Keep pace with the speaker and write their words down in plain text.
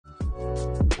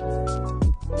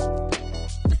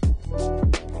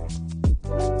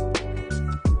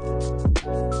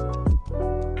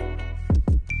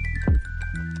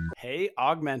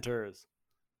Augmenters.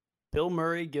 Bill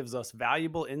Murray gives us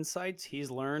valuable insights he's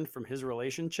learned from his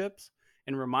relationships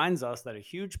and reminds us that a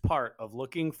huge part of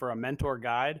looking for a mentor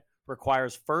guide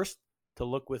requires first to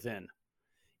look within.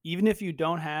 Even if you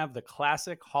don't have the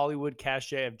classic Hollywood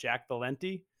cachet of Jack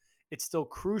Valenti, it's still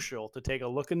crucial to take a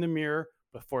look in the mirror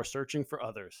before searching for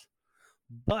others.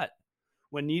 But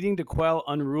when needing to quell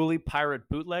unruly pirate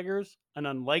bootleggers, an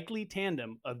unlikely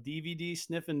tandem of DVD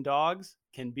sniffing dogs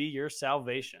can be your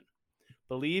salvation.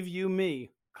 Believe you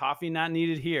me, coffee not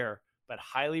needed here, but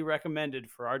highly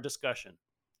recommended for our discussion.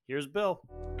 Here's Bill.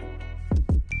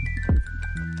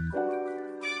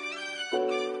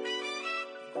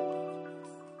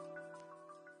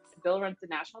 Bill runs the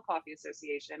National Coffee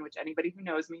Association, which anybody who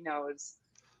knows me knows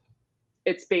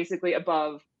it's basically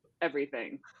above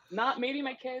everything. Not maybe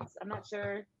my kids, I'm not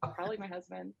sure, probably my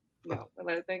husband, no,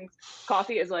 other things.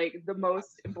 Coffee is like the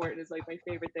most important, is like my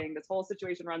favorite thing. This whole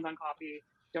situation runs on coffee.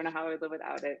 Don't know how I would live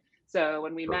without it. So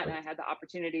when we met and I had the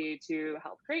opportunity to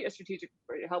help create a strategic,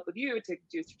 or help with you to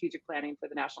do strategic planning for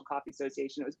the National Coffee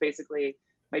Association, it was basically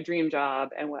my dream job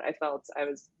and what I felt I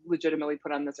was legitimately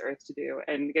put on this earth to do.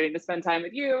 And getting to spend time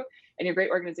with you and your great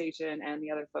organization and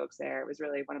the other folks there was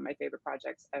really one of my favorite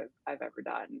projects I've ever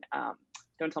done.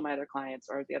 Don't tell my other clients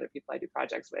or the other people I do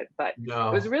projects with, but No.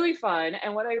 It was really fun.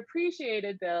 And what I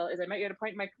appreciated, Bill, is I met you at a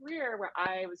point in my career where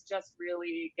I was just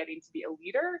really getting to be a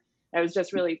leader. I was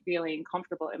just really feeling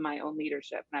comfortable in my own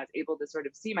leadership, and I was able to sort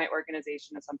of see my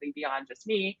organization as something beyond just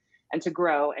me and to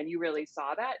grow. And you really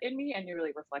saw that in me, and you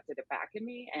really reflected it back in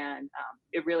me. And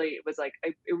it really was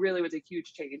a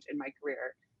huge change in my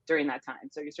career during that time.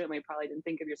 So you certainly probably didn't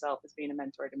think of yourself as being a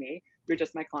mentor to me. You're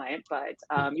just my client, but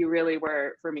you really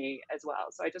were for me as well.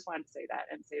 So I just wanted to say that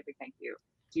and say a big thank you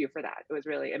to you for that.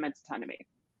 It meant a ton to me.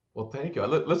 Well, thank you.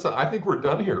 Listen, I think we're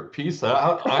done here. Peace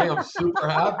out. I am super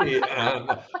happy, and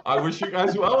I wish you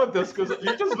guys well with this, because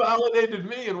you just validated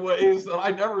me in ways that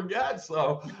I never get.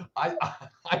 So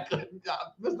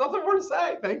there's nothing more to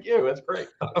say. Thank you. It's great.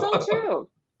 It's all true.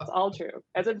 It's all true.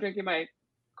 As I'm drinking my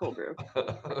cold brew.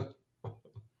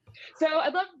 So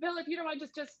I'd love, Bill, if you don't mind,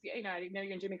 just I know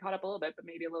you and Jimmy caught up a little bit, but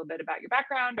maybe a little bit about your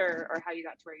background or how you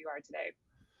got to where you are today.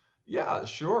 Yeah,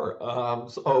 sure.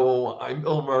 So I'm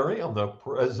Bill Murray. I'm the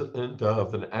president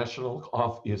of the National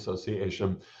Coffee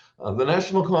Association. The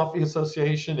National Coffee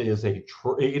Association is a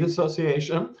trade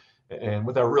association, and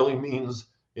what that really means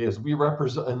is we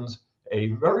represent a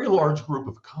very large group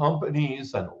of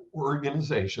companies and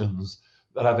organizations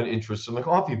that have an interest in the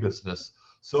coffee business.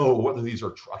 So whether these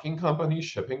are trucking companies,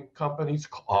 shipping companies,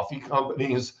 coffee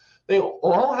companies, they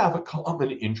all have a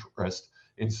common interest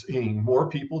in seeing more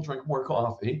people drink more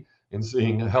coffee and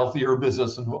seeing a healthier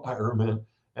business environment.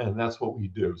 And that's what we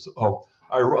do. So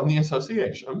I run the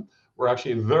association. We're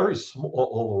actually a very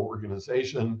small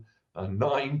organization,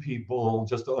 9 people,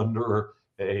 just under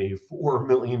a $4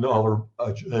 million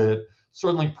budget.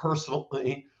 Certainly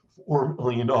personally, $4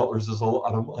 million is a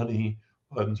lot of money.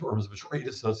 But in terms of a trade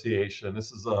association,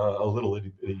 this is a little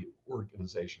itty bitty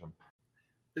organization.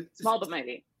 Small but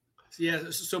mighty.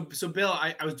 Yeah. So Bill,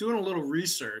 I was doing a little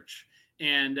research,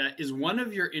 and is one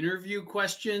of your interview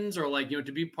questions, or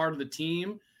to be part of the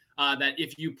team, that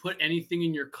if you put anything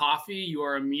in your coffee, you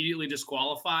are immediately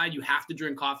disqualified? You have to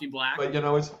drink coffee black? But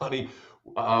it's funny.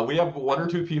 We have 1 or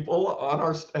 2 people on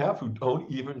our staff who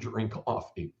don't even drink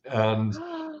coffee, and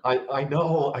I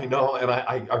know, and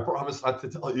I promise not to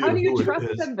tell you. How do you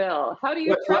trust them, Bill? How do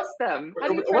you trust them? How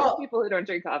do you trust people who don't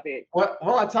drink coffee?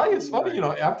 Well, I tell you, it's funny.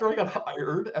 After I got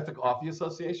hired at the Coffee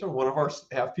Association, one of our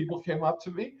staff people came up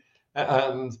to me,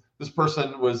 and this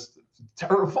person was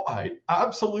terrified,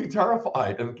 absolutely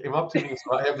terrified, and came up to me and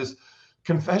said, "I have this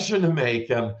confession to make,"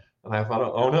 and I thought,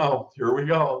 oh no, here we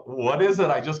go. What is it?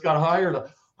 I just got hired.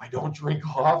 I don't drink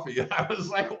coffee. And I was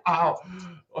like, wow,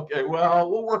 okay, well,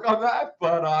 we'll work on that.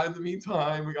 But in the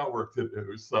meantime, we got work to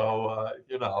do. So,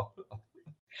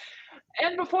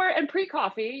 And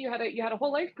pre-coffee, you had a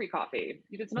whole life pre-coffee.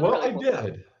 You did some other Well, really cool I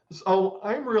did. So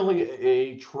I'm really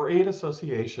a trade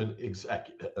association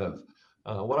executive.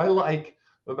 What I like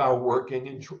about working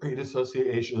in trade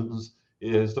associations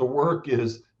is the work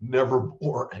is never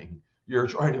boring. You're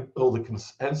trying to build a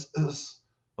consensus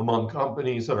among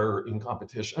companies that are in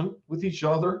competition with each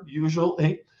other,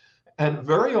 usually. And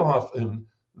very often,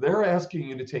 they're asking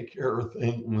you to take care of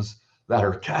things that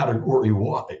are category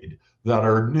wide, that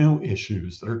are new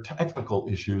issues, that are technical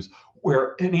issues,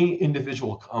 where any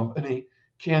individual company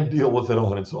can't deal with it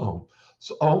on its own.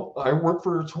 So I worked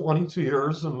for 22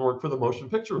 years and worked for the Motion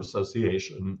Picture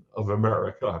Association of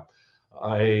America.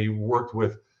 I worked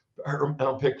with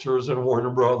Paramount Pictures and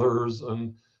Warner Brothers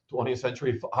and 20th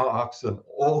Century Fox and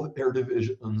all their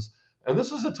divisions. And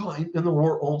this was a time in the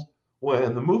world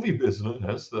when the movie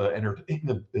business, the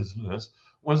entertainment business,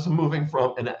 was moving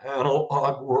from an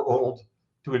analog world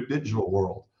to a digital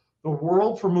world. The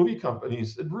world for movie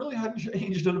companies, it really hadn't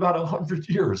changed in about 100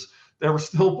 years. They were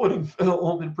still putting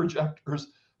film in projectors,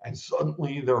 and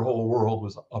suddenly their whole world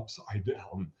was upside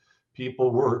down.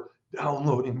 People were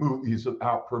downloading movies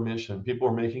without permission. People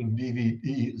were making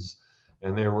DVDs,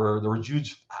 and there were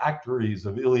huge factories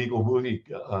of illegal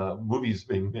movies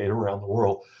being made around the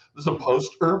world. There's a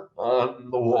poster on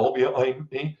the wall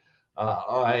behind me.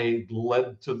 I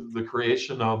led to the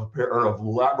creation of a pair of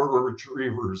Labrador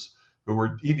retrievers who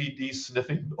were DVD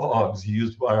sniffing dogs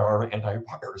used by our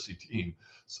anti-piracy team.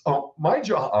 So my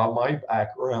job, my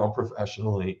background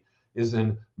professionally, is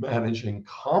in managing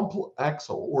complex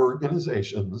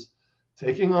organizations,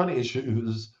 taking on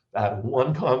issues that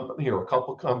one company or a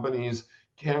couple companies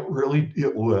can't really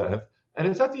deal with. And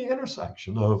it's at the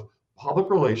intersection of public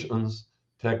relations,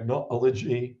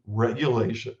 technology,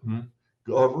 regulation,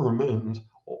 government,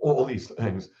 all these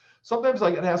things. Sometimes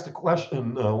I get asked a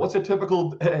question, what's a typical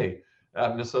day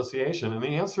at an association? And the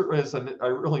answer is, and I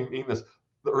really mean this,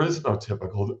 there is no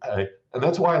typical day. And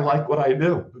that's why I like what I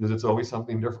do, because it's always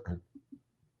something different.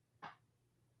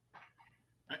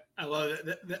 I love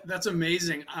it. That's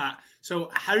amazing.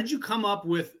 So how did you come up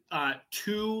with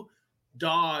 2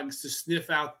 dogs to sniff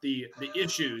out the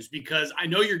issues? Because I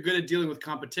know you're good at dealing with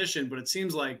competition, but it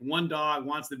seems like one dog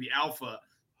wants to be alpha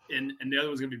and the other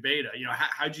one's going to be beta. You know,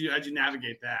 how'd you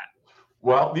navigate that?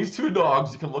 Well, these 2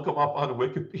 dogs, you can look them up on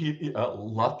Wikipedia,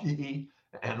 Lucky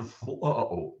and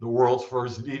Flo, the world's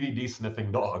first DVD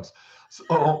sniffing dogs.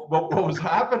 So what was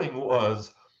happening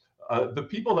was the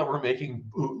people that were making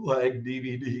bootleg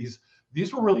DVDs,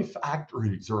 these were really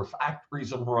factories. There were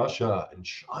factories in Russia and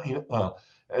China,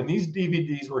 and these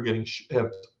DVDs were getting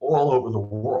shipped all over the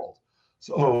world.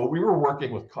 So we were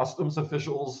working with customs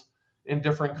officials in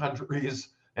different countries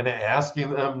and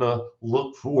asking them to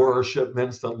look for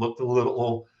shipments that looked a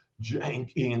little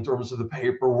janky in terms of the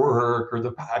paperwork or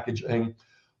the packaging.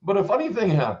 But a funny thing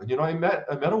happened. You know, I met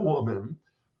a woman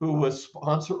who was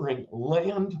sponsoring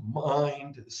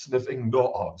landmine sniffing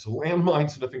dogs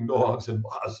in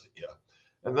Bosnia.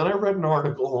 And then I read an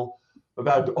article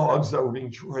about dogs that were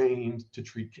being trained to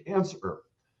treat cancer.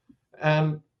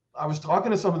 And I was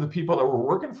talking to some of the people that were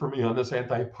working for me on this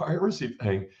anti-piracy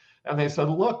thing, and they said,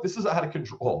 look, this is out of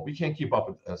control. We can't keep up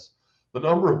with this. The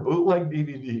number of bootleg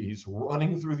DVDs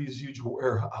running through these huge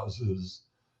warehouses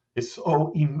is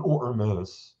so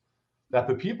enormous that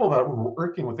the people that we're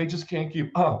working with, they just can't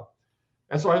keep up.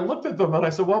 And so I looked at them and I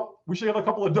said, well, we should get a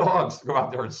couple of dogs to go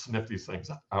out there and sniff these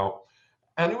things out.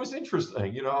 And it was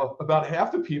interesting. You know, about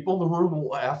half the people in the room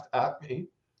laughed at me.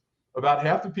 About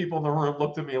half the people in the room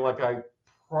looked at me like I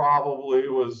probably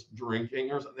was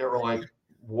drinking or something. They were like,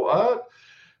 what?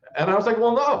 And I was like,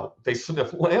 well, no, they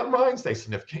sniff landmines, they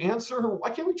sniff cancer. Why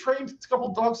can't we train a couple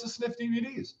of dogs to sniff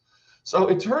DVDs? So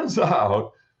it turns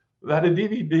out that a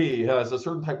DVD has a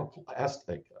certain type of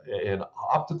plastic, an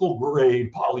optical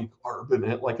grade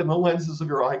polycarbonate, like in the lenses of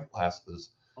your eyeglasses.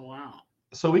 Oh, wow.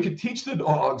 So we could teach the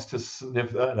dogs to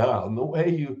sniff that out. And the way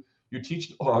you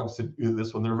teach dogs to do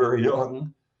this when they're very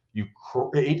young, you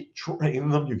train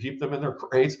them, you keep them in their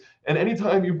crates. And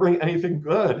anytime you bring anything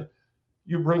good,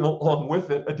 you bring along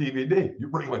with it a DVD. You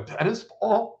bring a tennis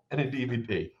ball and a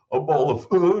DVD, a bowl of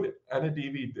food and a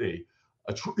DVD,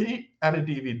 a treat and a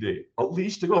DVD, a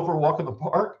leash to go for a walk in the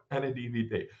park and a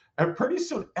DVD. And pretty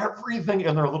soon, everything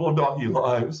in their little doggy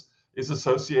lives is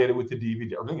associated with the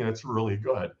DVD, everything that's really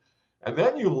good. And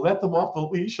then you let them off the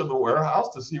leash in the warehouse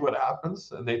to see what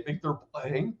happens, and they think they're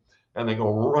playing, and they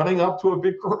go running up to a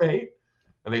big crate,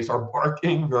 and they start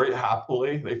barking very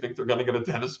happily. They think they're going to get a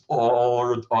tennis ball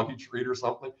or a doggy treat or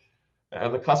something.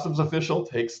 And the customs official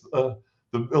takes the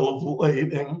bill of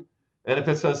lading, and if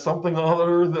it says something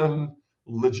other than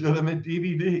legitimate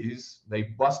DVDs, they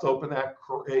bust open that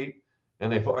crate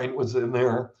and they find what's in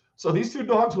there. So these 2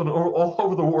 dogs went all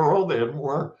over the world. They had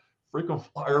more frequent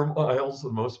flyer miles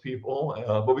than most people,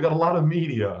 but we got a lot of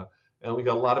media and we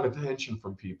got a lot of attention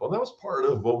from people. And that was part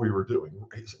of what we were doing,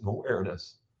 raising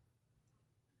awareness.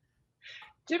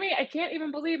 Jimmy, I can't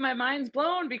even believe my mind's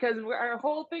blown because our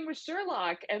whole thing was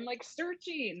Sherlock and like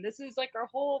searching. This is like our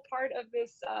whole part of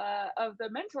this of the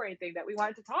mentoring thing that we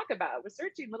wanted to talk about was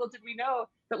searching. Little did we know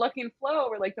that Lucky and Flo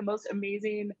were like the most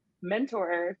amazing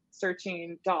mentor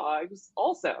searching dogs.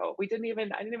 Also, I didn't even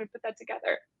put that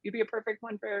together. You'd be a perfect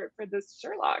one for this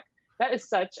Sherlock. That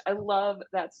is I love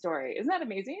that story. Isn't that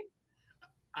amazing?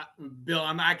 Bill,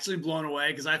 I'm actually blown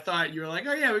away because I thought you were like,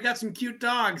 oh yeah, we got some cute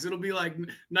dogs. It'll be like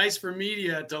nice for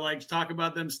media to like talk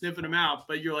about them sniffing them out.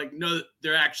 But you're like, no,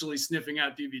 they're actually sniffing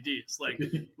out DVDs. Like,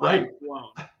 right. mind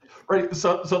blown. Right.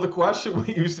 So the question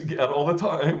we used to get all the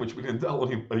time, which we didn't tell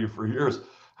anybody for years,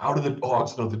 how do the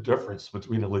dogs know the difference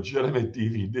between a legitimate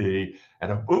DVD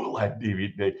and a bootleg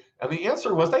DVD? And the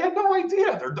answer was they had no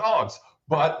idea. They're dogs.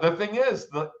 But the thing is,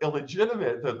 the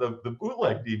illegitimate, the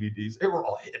bootleg DVDs, they were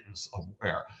all hidden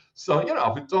somewhere. So, if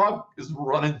a dog is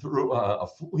running through a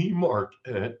flea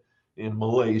market in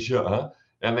Malaysia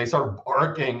and they start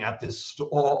barking at this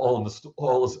stall, and the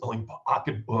stall is selling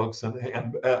pocketbooks and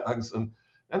handbags, and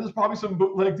there's probably some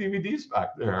bootleg DVDs back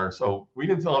there. So we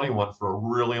didn't tell anyone for a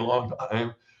really long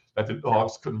time that the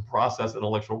dogs couldn't process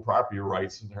intellectual property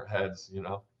rights in their heads,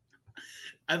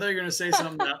 I thought you were going to say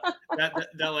something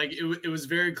that like it was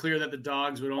very clear that the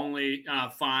dogs would only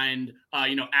find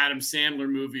Adam Sandler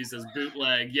movies as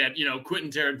bootleg. Yet Quentin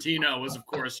Tarantino was of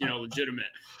course legitimate.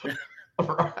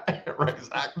 Right,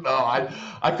 exactly. No,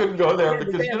 I couldn't go there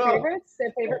because favorites,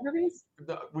 their favorite movies.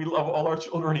 We love all our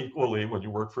children equally when you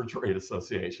work for a trade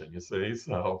association. You see,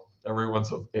 so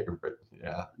everyone's a favorite.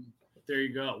 Yeah. There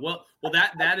you go. Well,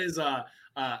 that is a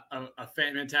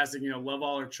fantastic. Love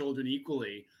all our children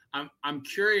equally. I'm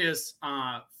curious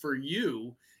for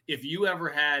you if you ever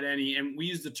had any, and we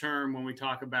use the term when we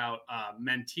talk about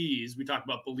mentees, we talk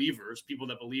about believers, people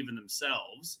that believe in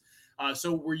themselves.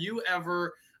 So were you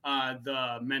ever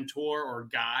the mentor or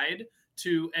guide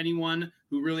to anyone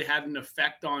who really had an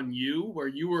effect on you, where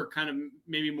you were kind of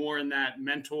maybe more in that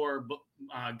mentor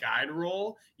guide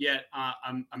role, yet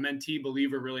a mentee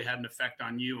believer really had an effect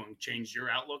on you and changed your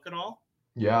outlook at all?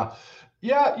 Yeah.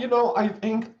 I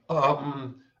think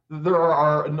there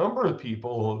are a number of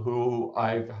people who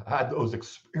I've had those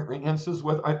experiences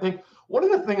with. I think one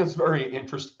of the things that's very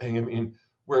interesting, I mean,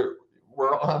 we're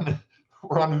on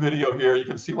video here. You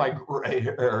can see my gray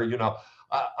hair.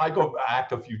 I go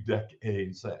back a few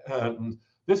decades, and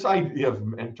this idea of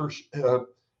mentorship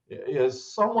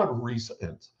is somewhat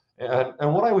recent.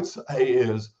 And what I would say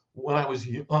is, when I was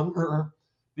younger,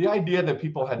 the idea that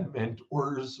people had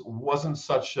mentors wasn't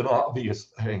such an obvious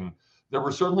thing. There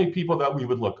were certainly people that we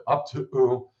would look up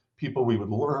to, people we would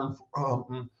learn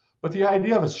from, but the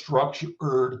idea of a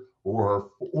structured or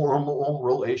formal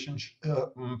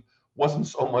relationship wasn't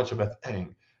so much of a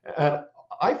thing. And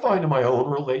I find in my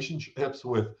own relationships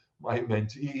with my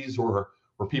mentees or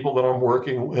people that I'm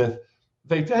working with,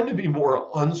 they tend to be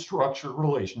more unstructured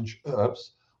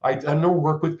relationships. I tend to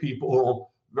work with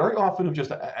people very often who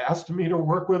just asked me to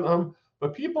work with them,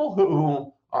 but people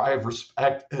who I've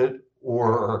respected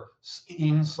or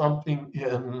seen something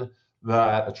in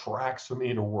that attracts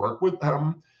me to work with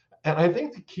them. And I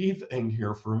think the key thing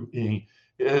here for me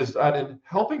is that in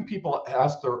helping people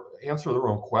answer their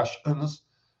own questions,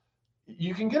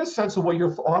 you can get a sense of what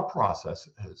your thought process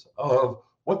is, of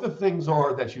what the things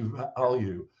are that you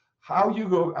value, how you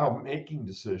go about making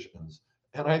decisions.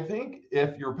 And I think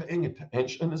if you're paying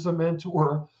attention as a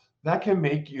mentor, that can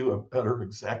make you a better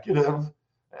executive,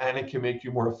 and it can make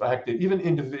you more effective, even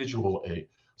individually.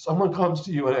 Someone comes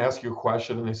to you and asks you a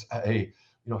question and they say,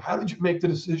 how did you make the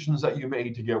decisions that you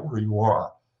made to get where you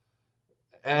are?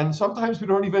 And sometimes we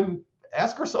don't even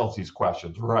ask ourselves these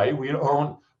questions, right? We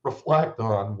don't reflect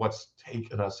on what's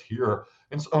taken us here.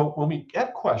 And so when we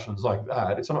get questions like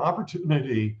that, it's an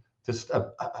opportunity to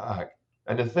step back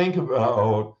and to think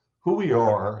about who we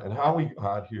are and how we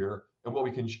got here and what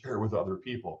we can share with other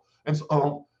people. And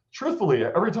so truthfully,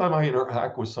 every time I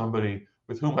interact with somebody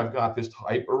with whom I've got this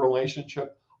type of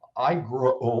relationship, I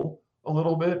grow a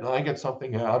little bit and I get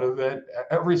something out of it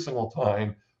every single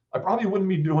time. I probably wouldn't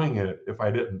be doing it if I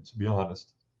didn't, to be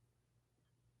honest.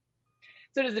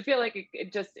 So does it feel like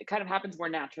it kind of happens more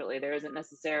naturally? There isn't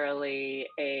necessarily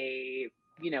a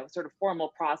sort of formal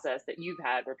process that you've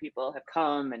had where people have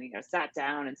come and sat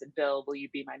down and said, Bill, will you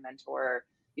be my mentor?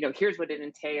 Here's what it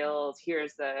entails.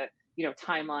 Here's the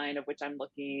timeline of which I'm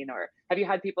looking. Or have you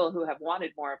had people who have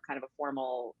wanted more of kind of a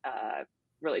formal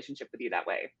relationship with you that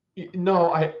way?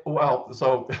 No,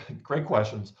 so great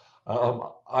questions.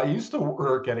 I used to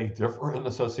work at a different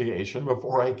association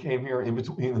before I came here, in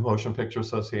between the Motion Picture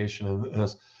Association and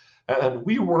this, and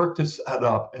we worked to set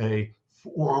up a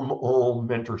formal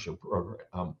mentorship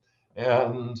program.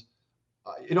 And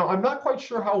I'm not quite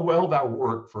sure how well that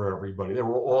worked for everybody. They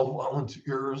were all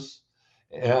volunteers,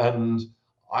 and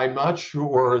I'm not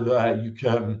sure that you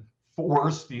can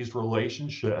force these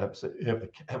relationships if the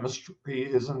chemistry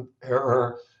isn't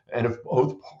there and if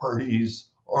both parties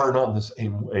aren't on the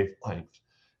same wavelength.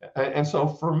 And so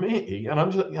for me, and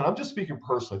I'm just speaking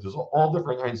personally, there's all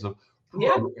different kinds of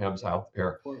Yeah. programs out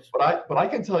there. Of course. But I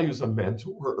can tell you as a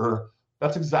mentor,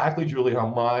 that's exactly, Julie, how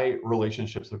my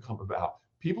relationships have come about.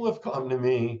 People have come to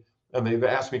me and they've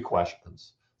asked me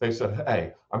questions. They said,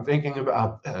 hey, I'm thinking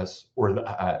about this or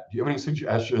that. Do you have any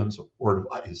suggestions or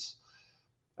advice?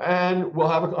 And we'll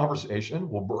have a conversation.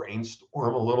 We'll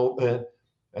brainstorm a little bit.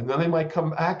 And then they might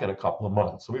come back in a couple of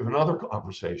months. So we have another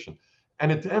conversation.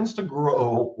 And it tends to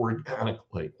grow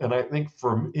organically. And I think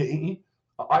for me,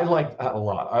 I like that a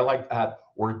lot. I like that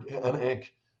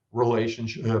organic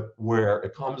relationship where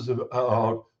it comes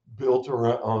about built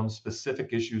around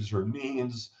specific issues or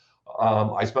needs.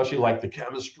 I especially like the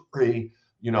chemistry.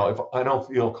 You know, if I don't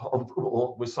feel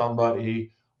comfortable with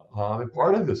somebody, and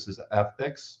part of this is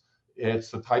ethics. It's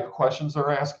the type of questions they're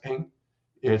asking.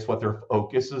 It's what their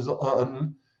focus is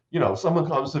on. You know, someone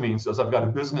comes to me and says, I've got a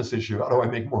business issue. How do I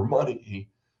make more money?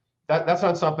 That's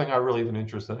not something I really have an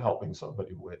interest in helping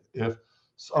somebody with. If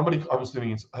somebody comes to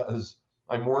me and says,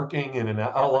 I'm working in an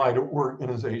allied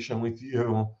organization with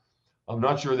you. I'm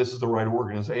not sure this is the right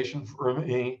organization for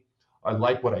me. I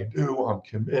like what I do. I'm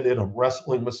committed. I'm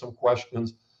wrestling with some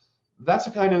questions. That's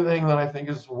the kind of thing that I think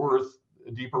is worth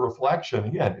a deeper reflection.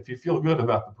 Again, if you feel good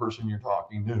about the person you're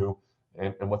talking to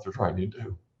and what they're trying to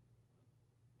do.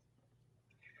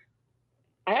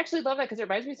 I actually love that because it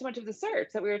reminds me so much of the search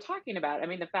that we were talking about. I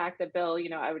mean, the fact that Bill, you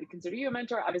know, I would consider you a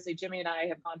mentor. Obviously, Jimmy and I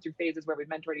have gone through phases where we've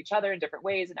mentored each other in different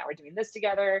ways, and now we're doing this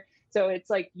together. So it's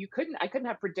like I couldn't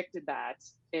have predicted that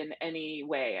in any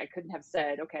way. I couldn't have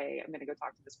said, okay, I'm going to go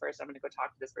talk to this person. I'm going to go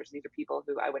talk to this person. These are people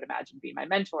who I would imagine be my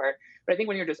mentor. But I think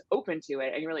when you're just open to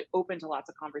it and you're really open to lots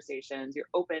of conversations, you're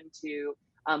open to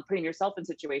putting yourself in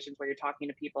situations where you're talking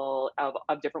to people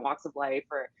of different walks of life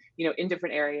or, you know, in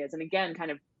different areas. And again, kind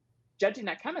of judging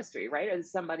that chemistry, right? As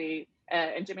somebody,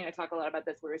 and Jimmy and I talk a lot about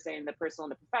this, we were saying the personal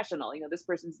and the professional, you know, this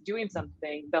person's doing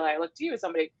something, Bill, I look to you as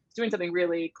somebody who's doing something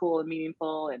really cool and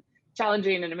meaningful and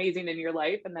challenging and amazing in your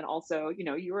life. And then also, you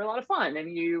know, you were a lot of fun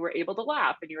and you were able to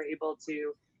laugh and you were able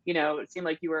to, you know, it seemed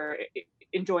like you were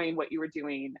enjoying what you were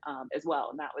doing as well.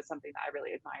 And that was something that I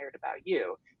really admired about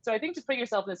you. So I think just putting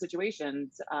yourself in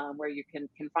situations where you can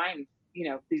find, you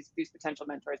know, these potential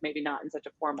mentors, maybe not in such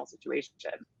a formal situation.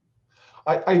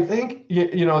 I think,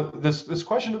 you know, this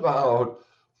question about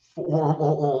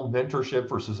formal mentorship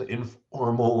versus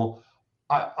informal,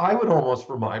 I would almost,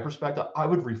 from my perspective, I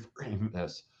would reframe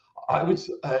this. I would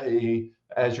say,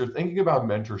 as you're thinking about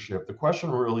mentorship, the question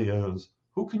really is,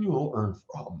 who can you learn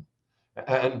from?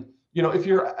 And, you know, if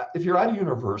you're at a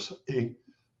university,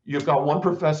 you've got one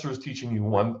professor who's teaching you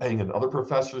one thing, another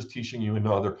professor is teaching you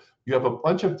another. You have a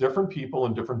bunch of different people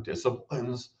in different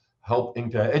disciplines helping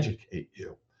to educate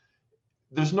you.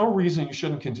 There's no reason you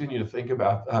shouldn't continue to think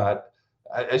about that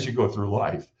as you go through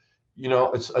life. You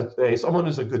know, someone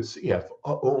who's a good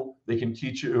CFO, they can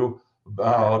teach you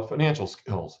about financial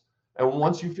skills. And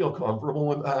once you feel comfortable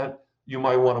with that, you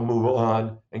might want to move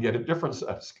on and get a different set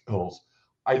of skills.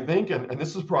 I think, and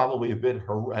this is probably a bit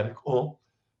heretical,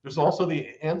 there's also the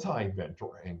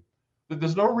anti-mentoring.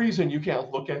 There's no reason you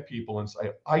can't look at people and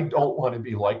say, I don't want to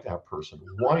be like that person.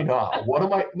 Why not? What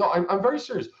am I? No, I'm very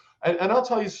serious. And I'll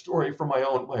tell you a story from my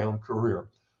own career.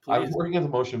 Please. I was working at the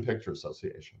Motion Picture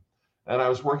Association, and I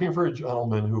was working for a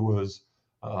gentleman who was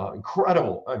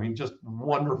incredible. I mean, just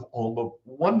wonderful.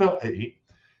 But one night,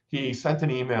 he sent an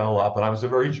email up, and I was a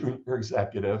very junior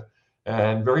executive,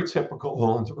 and very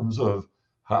typical in terms of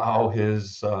how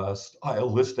his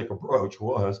stylistic approach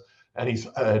was. And he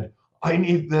said, I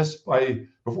need this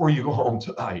before you go home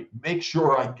tonight. Make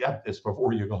sure I get this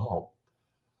before you go home.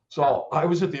 So I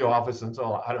was at the office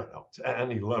until, I don't know, 10,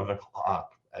 11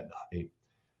 o'clock at night.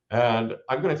 And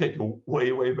I'm going to take you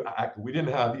way, way back. We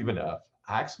didn't have even a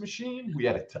fax machine. We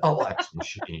had a telex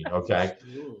machine, okay?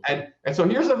 And so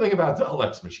here's the thing about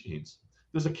telex machines.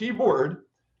 There's a keyboard,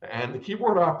 and the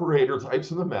keyboard operator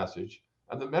types in the message,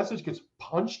 and the message gets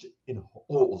punched in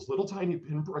holes, little tiny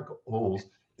pinprick holes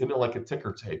into like a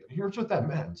ticker tape. And here's what that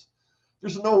meant.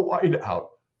 There's no whiteout.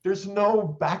 There's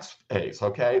no backspace,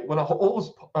 okay? When a hole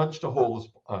is punched, a hole is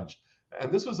punched.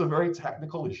 And this was a very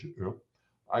technical issue.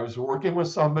 I was working with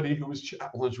somebody who was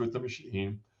challenged with the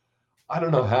machine. I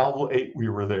don't know how late we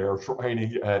were there trying to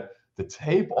get the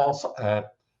tape all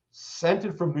sent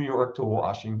it from New York to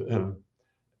Washington.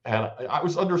 And I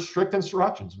was under strict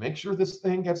instructions. Make sure this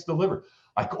thing gets delivered.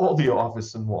 I called the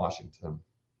office in Washington.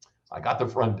 I got the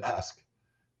front desk,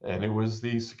 and it was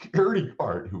the security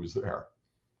guard who was there.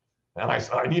 And I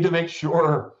said, I need to make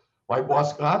sure my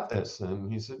boss got this. And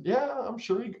he said, yeah, I'm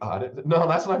sure he got it. No,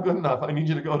 that's not good enough. I need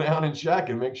you to go down and check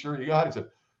and make sure you got it.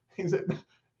 He said,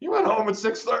 he went home at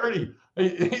 6:30.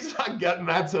 He's not getting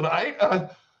that tonight. And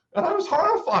I was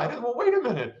horrified. I said, well, wait a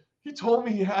minute. he told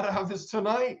me he had to have this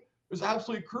tonight. It was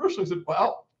absolutely crucial. I said,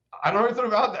 well, I don't know anything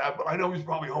about that, but I know he's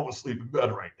probably home asleep in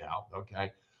bed right now.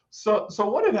 Okay. So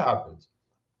what had happened?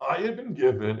 I had been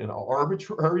given an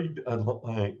arbitrary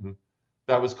deadline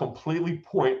that was completely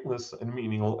pointless and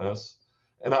meaningless.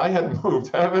 And I had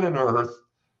moved heaven and earth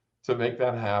to make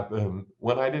that happen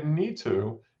when I didn't need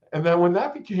to. And then when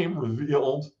that became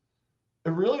revealed,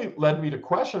 it really led me to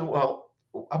question, well,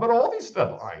 about all these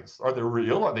deadlines? Are they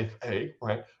real? Are they fake?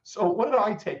 Right? So what did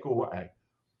I take away?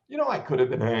 I could have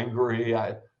been angry.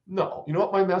 No. You know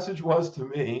what my message was to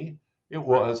me? It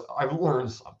was, I've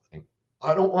learned something.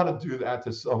 I don't want to do that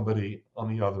to somebody on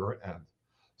the other end.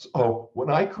 So when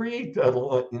I create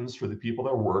deadlines for the people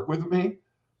that work with me,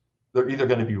 they're either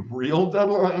going to be real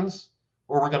deadlines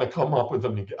or we're going to come up with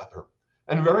them together.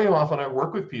 And very often I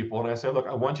work with people and I say, look,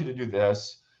 I want you to do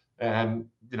this. And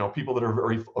people that are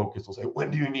very focused will say, when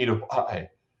do you need a buy?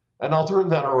 And I'll turn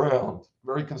that around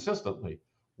very consistently.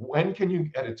 When can you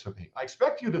get it to me? I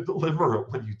expect you to deliver it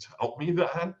when you tell me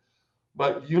that,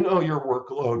 but you know your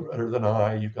workload better than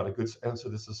I. You've got a good sense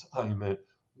of this assignment.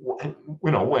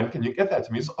 When can you get that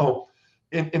to me? So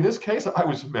in this case, I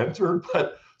was mentored,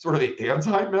 but sort of the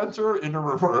anti-mentor in the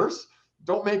reverse.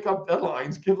 Don't make up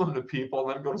deadlines, give them to people,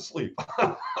 and then go to sleep.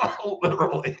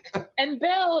 Literally. And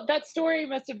Bill, that story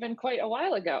must have been quite a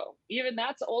while ago. Even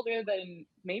that's older than,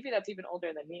 maybe that's even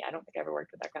older than me. I don't think I ever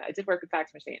worked with that kind of, I did work with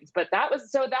fax machines, but that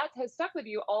has stuck with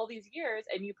you all these years,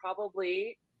 and you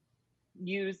probably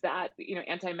use that,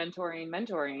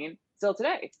 mentoring still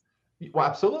today. Well,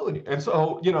 absolutely. And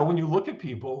so, when you look at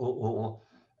people,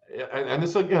 and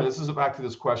this is back to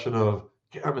this question of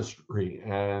chemistry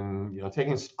and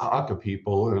taking stock of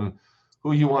people and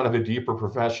who you want to have a deeper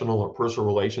professional or personal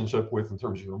relationship with in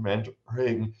terms of your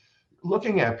mentoring,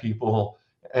 looking at people,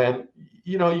 and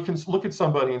you can look at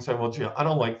somebody and say, well, gee, I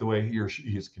don't like the way he or she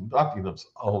is conducting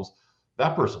themselves.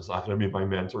 That person's not going to be my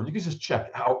mentor. And you can just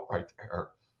check out right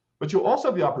there. But you also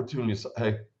have the opportunity to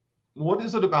say, what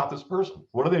is it about this person?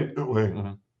 What are they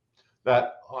doing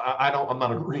that I'm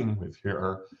not agreeing with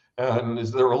here? And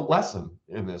is there a lesson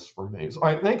in this for me? So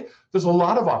I think there's a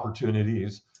lot of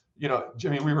opportunities.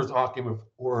 Jimmy, we were talking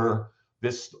before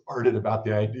this started about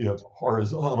the idea of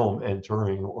horizontal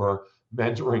mentoring or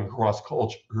mentoring cross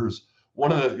cultures.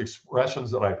 One of the expressions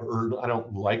that I've heard, I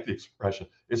don't like the expression,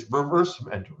 is reverse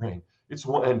mentoring. It's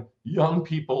when young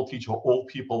people teach old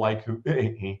people like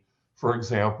me, for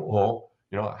example,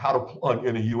 how to plug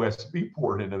in a USB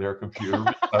port into their computer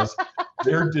because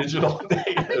they're digital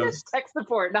natives. Tech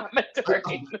support, not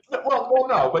mentoring. well,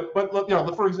 no,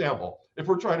 but for example, if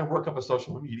we're trying to work up a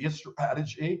social media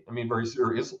strategy, very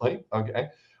seriously, okay,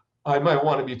 I might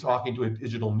want to be talking to a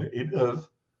digital native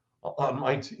on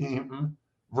my team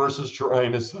versus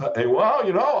trying to say, well,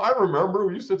 I remember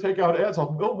we used to take out ads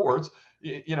on billboards,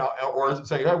 or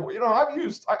say, I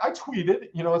tweeted,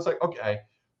 it's like, okay,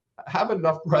 have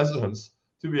enough presence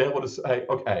to be able to say,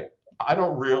 okay, I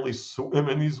don't really swim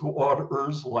in these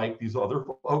waters like these other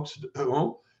folks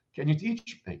do. Can you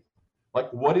teach me?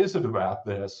 Like, what is it about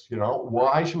this?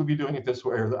 Why should we be doing it this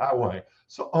way or that way?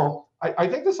 So I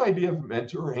think this idea of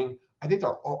mentoring, I think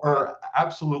there are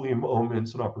absolutely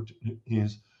moments and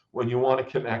opportunities when you want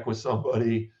to connect with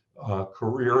somebody,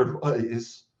 career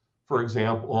advice, for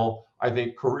example. I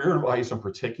think career advice in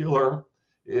particular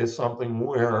is something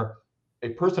where a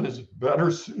person is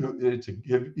better suited to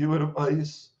give you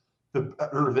advice the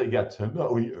better they get to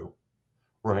know you,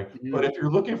 right? Mm-hmm. But if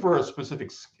you're looking for a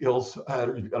specific skill set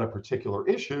or you've got a particular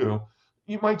issue,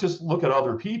 you might just look at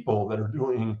other people that are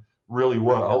doing really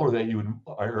well or that you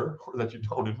admire or that you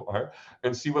don't admire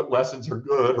and see what lessons are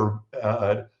good or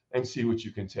bad and see what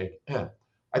you can take in.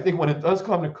 I think when it does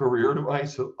come to career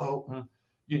advice,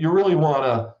 you really want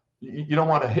to, you don't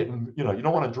want to hit and, you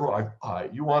don't want to drive by.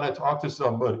 You want to talk to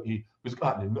somebody who's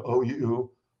gotten to know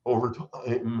you over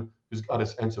time, who's got a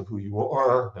sense of who you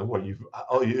are and what you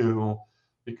value,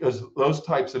 because those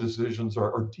types of decisions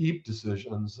are deep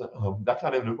decisions. That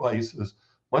kind of advice is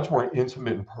much more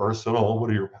intimate and personal. What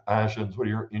are your passions? What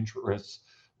are your interests?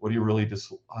 What do you really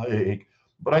dislike?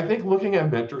 But I think looking at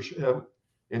mentorship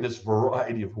in this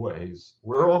variety of ways,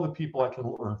 where are all the people I can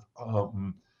learn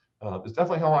from? It's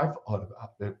definitely how I've thought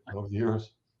about it over the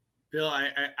years. Bill,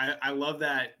 I love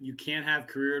that you can't have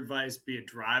career advice be a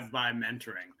drive-by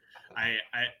mentoring.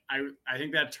 I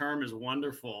think that term is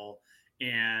wonderful,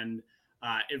 and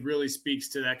it really speaks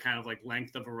to that kind of like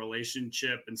length of a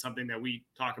relationship and something that we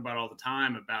talk about all the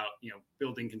time about,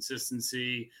 building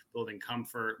consistency, building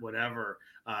comfort, whatever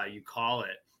you call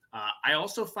it. I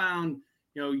also found,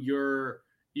 you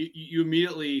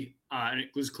immediately, and it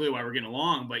was clear why we're getting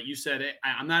along, but you said,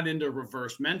 I'm not into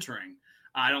reverse mentoring.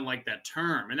 I don't like that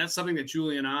term. And that's something that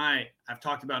Julie and I have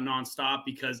talked about nonstop,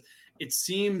 because it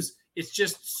seems it's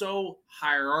just so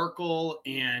hierarchical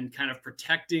and kind of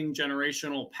protecting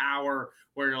generational power,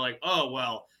 where you're like, oh,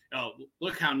 well,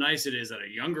 look how nice it is that a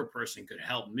younger person could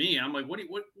help me. And I'm like,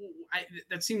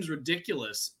 that seems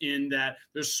ridiculous, in that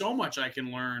there's so much I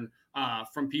can learn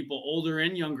from people older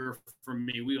and younger from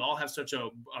me. We all have such a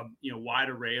wide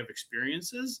array of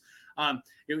experiences.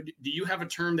 Do you have a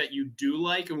term that you do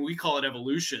like? And we call it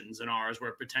evolutions in ours,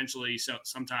 where potentially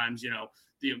sometimes,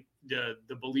 the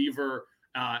believer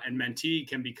and mentee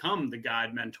can become the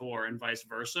guide mentor, and vice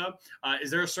versa.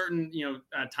 Is there a certain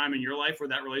time in your life where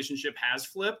that relationship has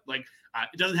flipped? Like,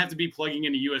 it doesn't have to be plugging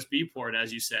in a USB port,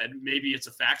 as you said. Maybe it's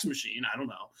a fax machine. I don't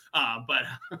know. But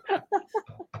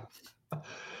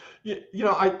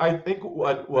I think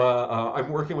what I'm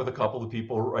working with a couple of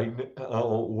people right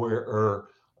now where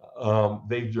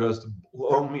they've just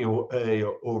blown me away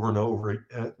over and over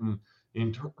again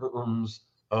in terms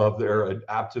of their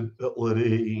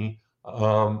adaptability.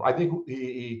 I think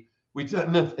we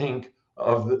tend to think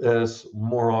of this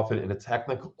more often in a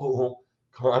technical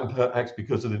context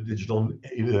because of the digital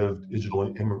native, digital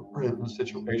immigrant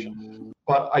situation.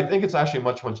 But I think it's actually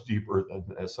much, much deeper than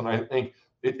this. And I think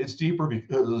it's deeper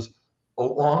because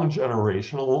along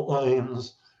generational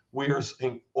lines, we are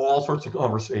seeing all sorts of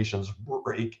conversations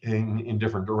breaking in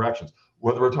different directions,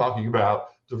 whether we're talking about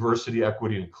diversity,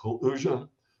 equity, and inclusion,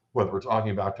 whether we're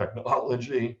talking about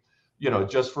technology.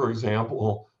 Just for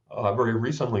example, very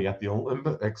recently at the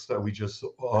Olympics that we just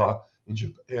saw in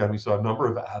Japan, we saw a number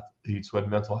of athletes who had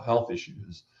mental health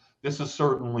issues. This is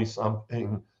certainly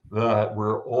something that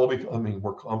we're all becoming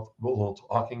more comfortable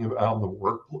talking about in the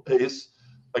workplace.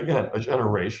 Again, a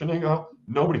generation ago,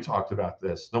 nobody talked about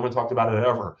this. No one talked about it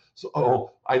ever.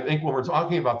 So I think when we're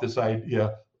talking about this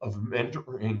idea of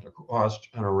mentoring across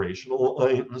generational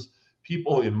lines,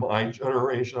 people in my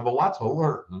generation have a lot to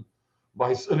learn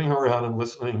by sitting around and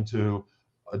listening to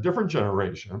a different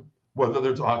generation, whether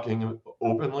they're talking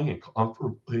openly and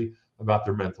comfortably about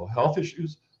their mental health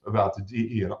issues, about the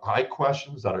DE&I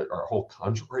questions that our whole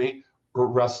country are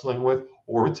wrestling with,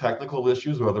 or with technical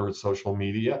issues, whether it's social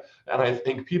media. And I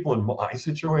think people in my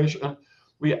situation,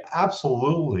 we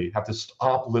absolutely have to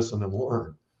stop, listen, and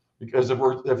learn. Because if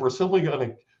we're simply going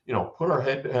to, put our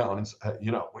head down and say,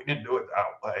 we didn't do it that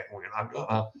way, we're not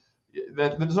gonna,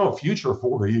 there's no future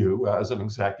for you as an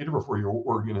executive or for your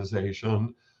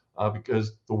organization,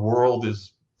 because the world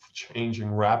is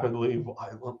changing rapidly,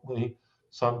 violently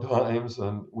sometimes,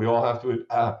 and we all have to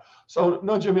adapt. So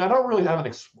no, Jimmy, I don't really have an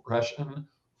expression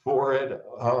for it.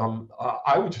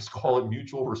 I would just call it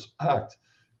mutual respect,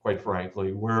 quite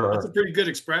frankly. That's a pretty good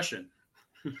expression.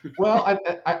 Well,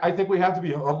 I think we have to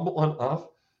be humble enough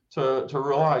to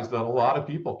realize that a lot of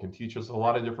people can teach us a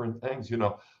lot of different things.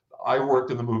 I worked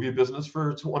in the movie business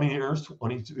for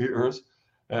 22 years,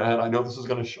 and I know this is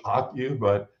going to shock you,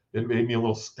 but it made me a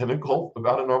little cynical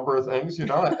about a number of things, and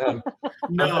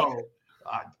No.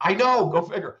 I know, go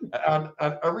figure. And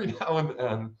every now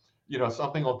and then,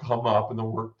 something will come up in the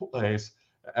workplace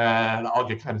and I'll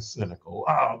get kind of cynical.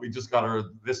 We just got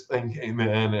this thing came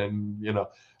in and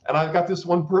I've got this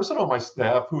one person on my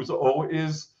staff who's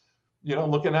always,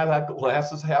 looking at that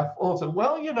glass is half full and said,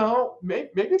 well, maybe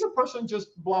the person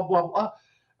just blah, blah, blah.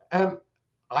 And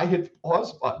I hit the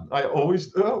pause button. I always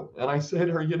do. And I say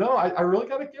to her, I really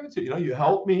got to give it to you. You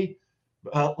help me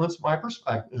balance my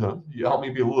perspective. You help me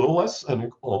be a little less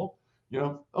cynical,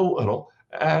 a little.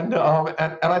 And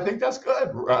I think that's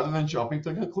good rather than jumping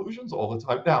to conclusions all the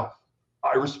time. Now,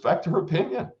 I respect her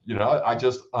opinion.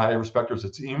 I respect her as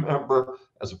a team member,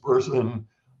 as a person.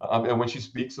 And when she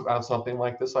speaks about something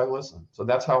like this, I listen. So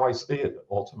that's how I see it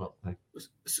ultimately.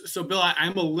 So Bill,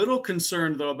 I'm a little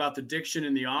concerned though about the diction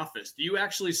in the office. Do you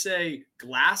actually say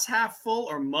glass half full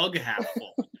or mug half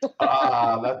full?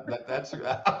 That's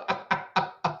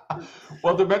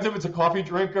well, depends if it's a coffee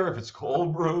drinker, if it's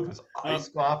cold brew, if it's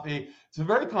iced coffee. It's a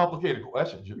very complicated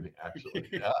question, Jimmy, actually.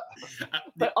 Yeah.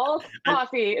 But all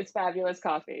coffee is fabulous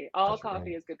coffee. All That's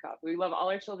coffee right. is good coffee. We love all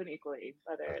our children equally,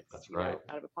 whether it's That's right.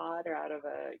 out of a pot or out of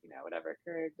a whatever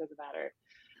Keurig, doesn't matter.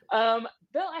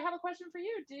 Bill, I have a question for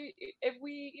you. If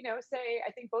we say,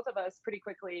 I think both of us pretty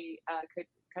quickly could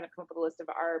kind of come up with a list of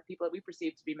our people that we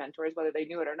perceive to be mentors, whether they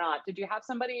knew it or not. Did you have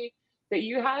somebody that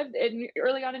you had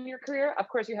early on in your career? Of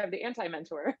course, you have the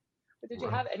anti-mentor, but did you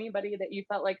have anybody that you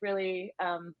felt like really,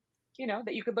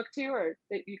 that you could look to or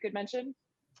that you could mention?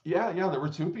 Yeah, there were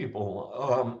two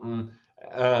people.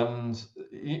 And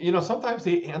sometimes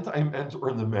the anti-mentor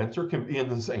and the mentor can be in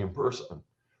the same person,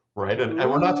 right? And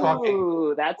we're not talking.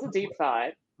 Ooh, that's a deep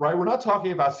thought. right? We're not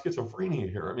talking about schizophrenia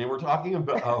here. I mean, we're talking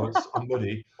about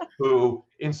somebody who,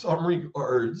 in some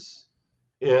regards,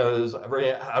 is very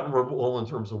admirable in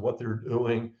terms of what they're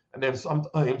doing. And then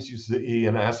sometimes you see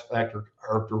an aspect or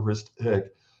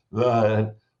characteristic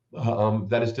that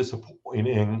that is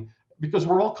disappointing, because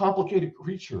we're all complicated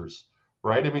creatures,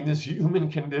 right? I mean, this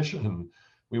human condition,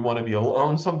 we want to be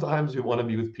alone sometimes, we want to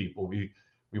be with people, we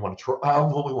want to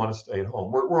travel, we want to stay at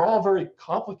home. We're all very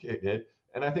complicated,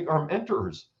 and I think our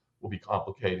mentors will be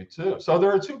complicated too. So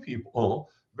there are two people,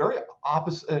 very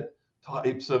opposite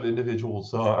types of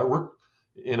individuals. I worked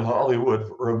in Hollywood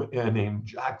for a man named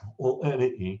Jack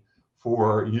Valenti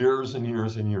for years and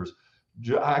years and years.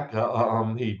 Jack,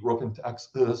 he grew up in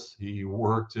Texas. He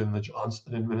worked in the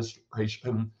Johnson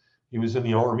administration. He was in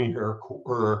the Army Air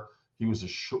Corps. He was a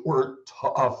short,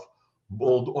 tough,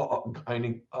 bulldog kind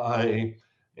of guy.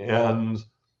 And,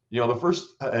 you know, one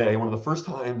of the first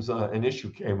times an issue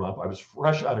came up, I was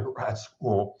fresh out of grad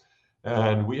school,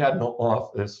 and we had an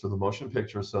office for the Motion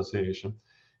Picture Association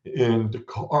in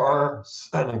Dakar,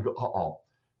 Senegal.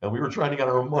 And we were trying to get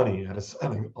our money out of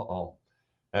Senegal.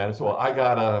 And so I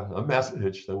got a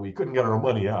message that we couldn't get our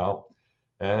money out.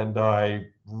 And I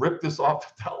ripped this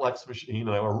off the telex machine,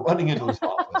 and I went running into his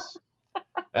office.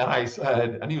 And I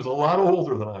said, and he was a lot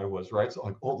older than I was, right? So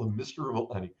I called him Mr.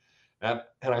 Valenti. And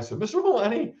I said, Mr.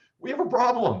 Valenti, we have a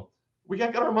problem. We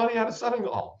can't get our money out of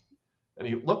Senegal. And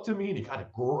he looked at me and he kind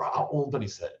of growled and he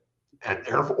said, and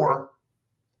therefore,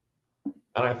 and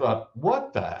I thought,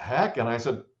 what the heck? And I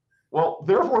said, well,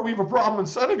 therefore we have a problem in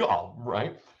Senegal,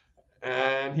 right?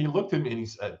 And he looked at me and he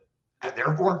said, and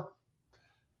therefore?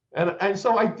 And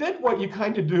so I did what you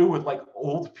kind of do with like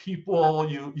old people.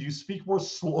 You speak more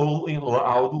slowly and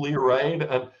loudly, right?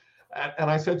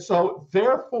 And I said, so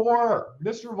therefore,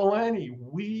 Mr. Valenti,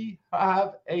 we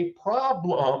have a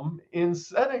problem in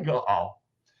Senegal.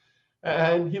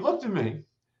 And he looked at me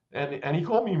and he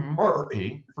called me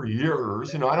Murray for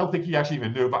years. You know, I don't think he actually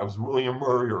even knew if I was William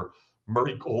Murray or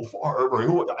Murray Goldfarb or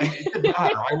who. It didn't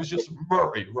matter. I was just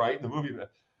Murray, right? In the movie.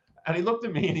 And he looked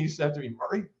at me and he said to me,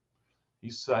 Murray, he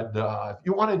said, if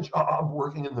you want a job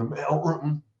working in the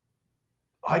mailroom,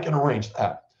 I can arrange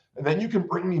that. And then you can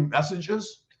bring me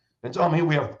messages and tell me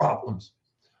we have problems.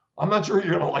 I'm not sure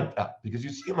you're going to like that because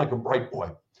you seem like a bright boy,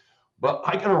 but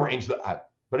I can arrange that.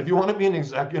 But if you want to be an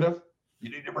executive, you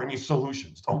need to bring me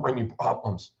solutions. Don't bring me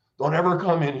problems. Don't ever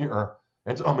come in here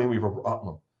and tell me we have a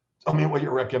problem. Tell me what you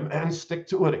recommend, stick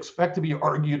to it, expect to be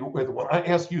argued with. When I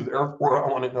ask you, therefore,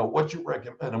 I want to know what you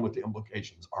recommend and what the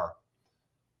implications are.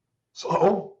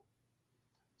 So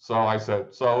I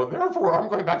said, so therefore, I'm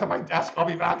going back to my desk. I'll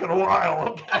be back in a while,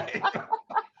 okay?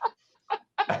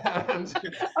 And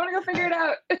I'm gonna go figure it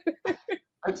out.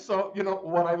 And so, you know,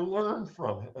 what I learned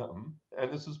from him, and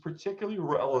this is particularly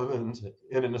relevant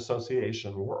in an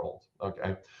association world,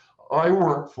 okay? I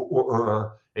work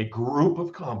for a group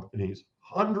of companies,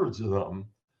 hundreds of them,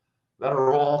 that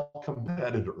are all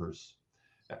competitors.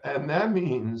 And that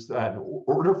means that in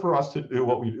order for us to do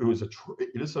what we do as a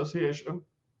trade association,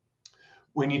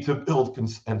 we need to build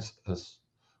consensus.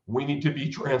 We need to be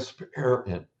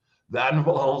transparent. That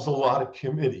involves a lot of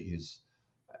committees.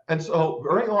 And so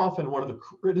very often one of the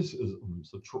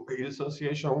criticisms of trade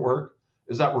association work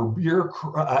is that we're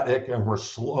bureaucratic and we're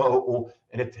slow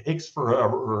and it takes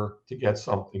forever to get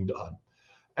something done.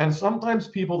 And sometimes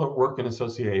people that work in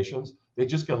associations, they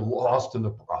just get lost in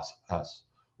the process,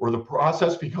 or the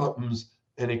process becomes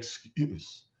an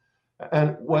excuse.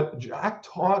 And what Jack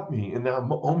taught me in that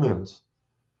moment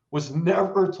was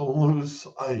never to lose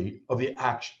sight of the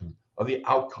action, of the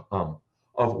outcome,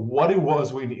 of what it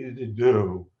was we needed to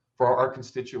do for our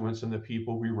constituents and the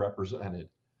people we represented.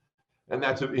 And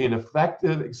that to be an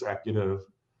effective executive,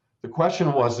 the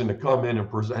question wasn't to come in and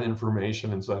present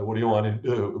information and say, what do you want to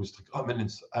do? It was to come in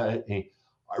and say, hey,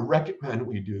 I recommend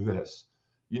we do this.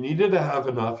 You needed to have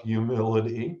enough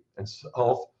humility and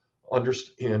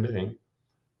self-understanding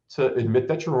to admit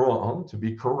that you're wrong, to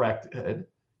be corrected.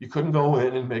 You couldn't go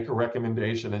in and make a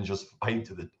recommendation and just fight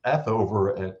to the death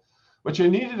over it. But you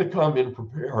needed to come in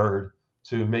prepared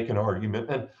to make an argument.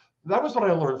 And that was what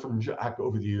I learned from Jack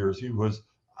over the years. He was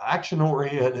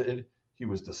action-oriented. He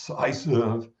was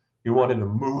decisive. He wanted to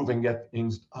move and get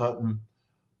things done.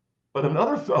 But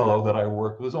another fellow that I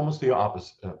worked with was almost the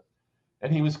opposite.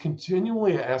 And he was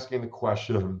continually asking the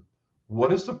question,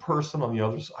 what does the person on the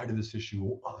other side of this issue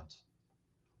want?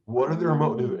 What are their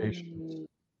motivations?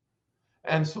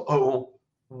 And so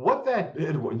what that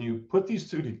did when you put these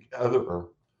two together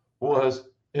was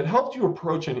it helped you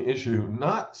approach an issue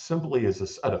not simply as a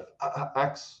set of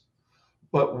facts,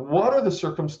 but what are the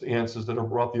circumstances that have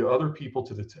brought the other people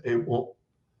to the table?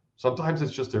 Sometimes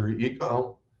it's just their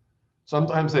ego.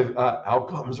 Sometimes they've got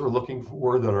outcomes we're looking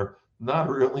for that are not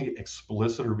really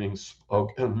explicit or being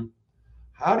spoken.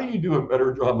 How do you do a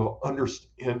better job of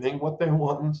understanding what they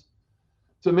want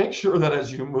to make sure that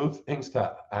as you move things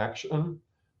to action,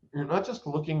 you're not just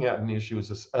looking at an issue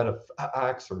as a set of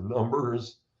facts or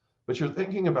numbers, but you're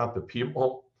thinking about the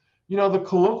people. You know, the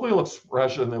colloquial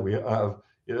expression that we have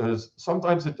is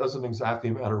sometimes it doesn't exactly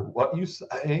matter what you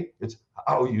say, it's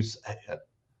how you say it.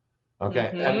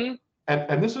 Okay. Mhm.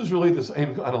 And this is really the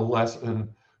same kind of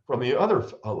lesson from the other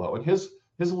fellow. And his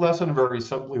lesson very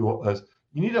simply was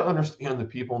you need to understand the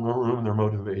people in the room and their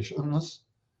motivations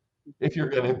if you're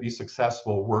going to be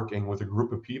successful working with a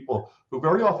group of people who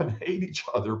very often hate each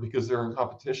other because they're in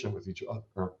competition with each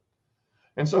other.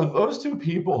 And so those two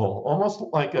people, almost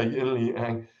like a yin and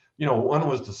yang, you know, one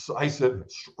was decisive,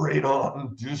 straight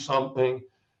on, do something.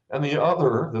 And the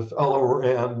other, the fellow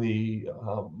ran the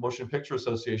Motion Picture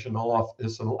Association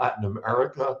office in Latin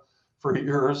America for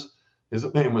years. His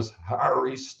name was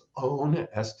Harry Stone,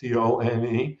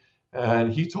 S-T-O-N-E.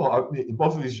 And he taught me,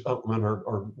 both of these gentlemen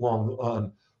are long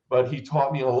gone, but he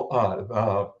taught me a lot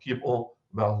about people,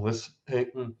 about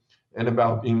listening, and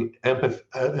about being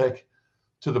empathetic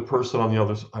to the person on the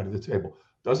other side of the table.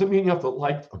 Doesn't mean you have to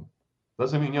like them.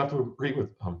 Doesn't mean you have to agree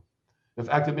with them. In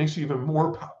fact, it makes you even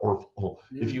more powerful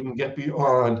if you can get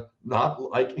beyond not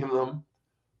liking them,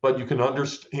 but you can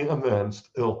understand then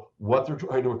still what they're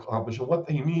trying to accomplish and what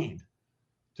they need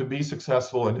to be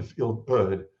successful and to feel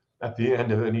good at the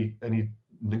end of any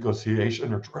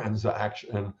negotiation or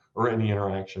transaction or any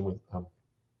interaction with them.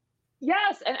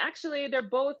 Yes, and actually, they're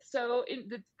both so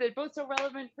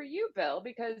relevant for you, Bill,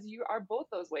 because you are both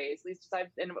those ways. At least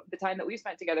in the time that we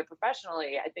spent together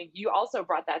professionally, I think you also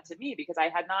brought that to me because I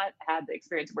had not had the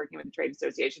experience of working with the trade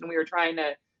association. We were trying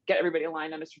to get everybody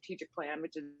aligned on a strategic plan,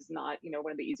 which is not,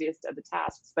 one of the easiest of the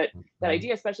tasks. But that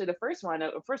idea, especially the first one,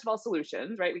 first of all,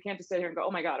 solutions, right? We can't just sit here and go,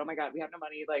 oh my God, we have no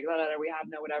money, like, blah, blah, blah, we have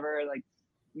no whatever, like,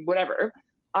 whatever.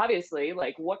 Obviously,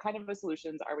 like, what kind of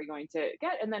solutions are we going to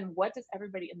get? And then what does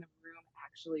everybody in the room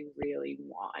actually really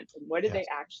want? And what do they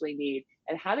actually need?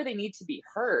 And how do they need to be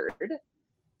heard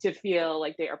to feel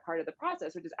like they are part of the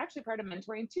process, which is actually part of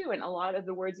mentoring too. And a lot of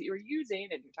the words that you were using,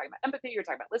 and you're talking about empathy, you're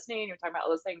talking about listening, you're talking about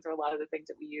all those things, are a lot of the things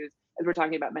that we use as we're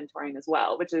talking about mentoring as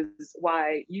well, which is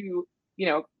why you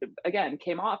again,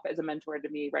 came off as a mentor to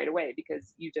me right away,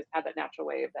 because you just had that natural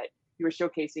way of that you were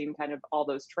showcasing kind of all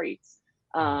those traits,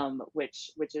 which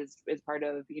is part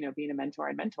of, being a mentor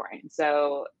and mentoring.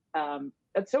 So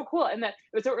that's so cool. And that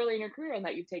it was so early in your career and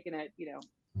that you've taken it,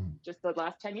 just the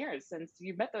last 10 years since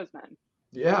you've met those men.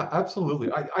 Yeah, absolutely.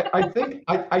 I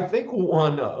think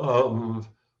one of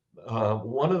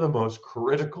the most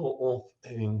critical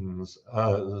things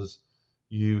as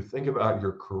you think about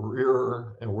your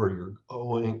career and where you're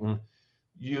going,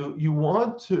 you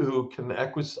want to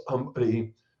connect with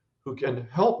somebody who can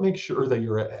help make sure that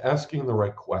you're asking the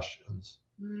right questions.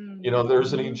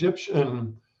 There's an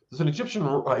Egyptian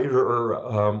writer,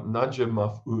 Najib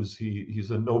Mahfouz.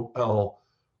 He's a Nobel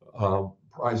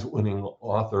prize-winning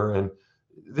author, and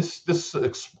this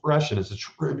expression is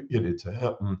attributed to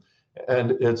him,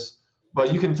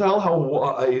 but you can tell how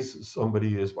wise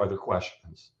somebody is by their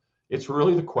questions. It's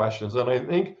really the questions. And I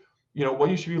think, what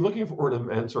you should be looking for in a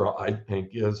mentor, I think,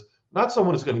 is not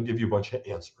someone who's going to give you a bunch of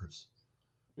answers,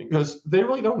 because they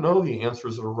really don't know the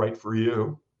answers that are right for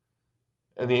you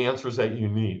and the answers that you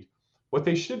need. What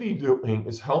they should be doing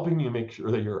is helping you make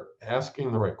sure that you're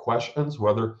asking the right questions,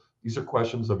 whether these are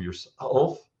questions of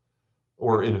yourself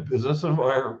or in a business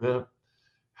environment,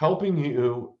 helping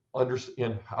you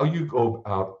understand how you go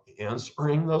about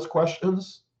answering those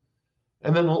questions,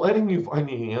 and then letting you find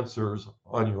the answers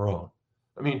on your own.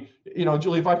 I mean,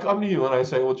 Julie, if I come to you and I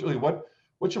say, well, Julie, what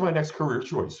should my next career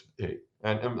choice be?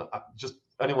 And just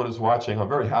anyone who's watching, I'm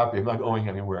very happy. I'm not going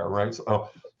anywhere, right? So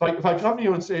if I come to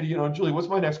you and say to you, Julie, what's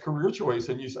my next career choice?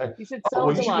 And you say, you should sell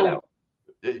gelato.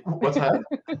 What's that?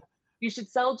 You should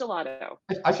sell gelato.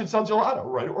 I should sell gelato,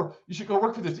 right? Or you should go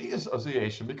work for the tea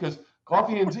association, because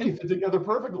coffee and tea fit together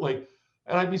perfectly.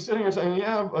 And I'd be sitting here saying,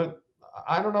 yeah, but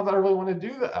I don't know that I really want to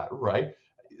do that, right?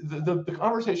 The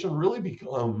conversation really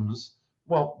becomes,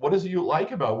 well, what is it you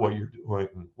like about what you're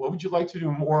doing? What would you like to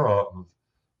do more of,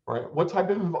 right? What type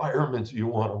of environment do you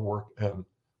want to work in?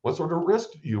 What sort of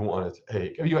risk do you want to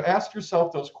take? Have you asked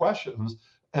yourself those questions,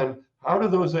 and how do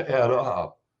those add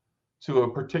up to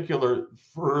a particular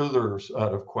further set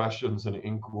of questions and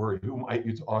inquiry? Who might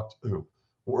you talk to?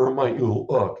 Where might you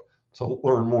look to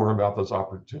learn more about those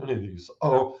opportunities?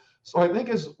 So I think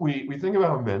as we think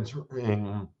about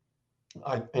mentoring,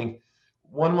 I think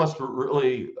one must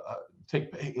really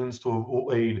take pains to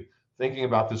avoid thinking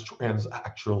about this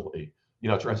transactionally.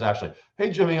 transactionally.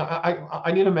 Hey, Jimmy,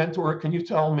 I need a mentor. Can you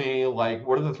tell me, like,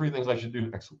 what are the 3 things I should do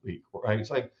next week? Right? It's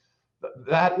like,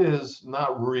 that is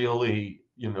not really,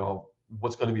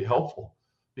 what's going to be helpful,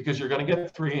 because you're going to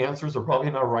get 3 answers. They're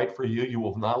probably not right for you. You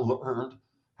will have not learned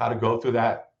how to go through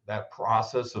that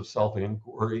process of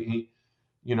self-inquiry.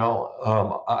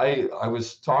 I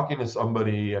was talking to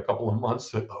somebody a couple of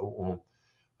months ago.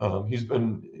 He's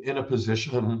been in a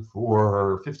position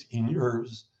for 15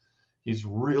 years. He's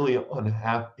really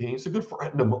unhappy. He's a good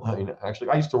friend of mine, actually.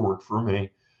 I used to work for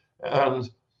me. And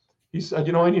he said,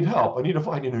 I need help. I need to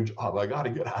find a new job. I got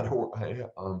to get out of where I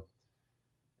am.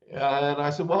 And I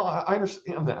said, well, I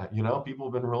understand that. People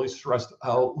have been really stressed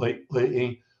out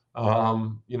lately.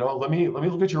 Let me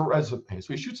look at your resume.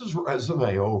 So he shoots his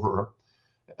resume over,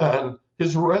 and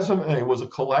his resume was a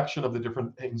collection of the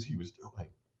different things he was doing.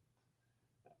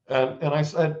 And I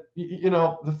said,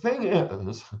 the thing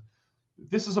is,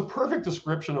 this is a perfect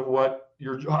description of what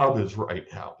your job is right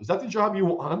now. Is that the job you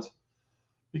want?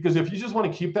 Because if you just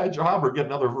want to keep that job or get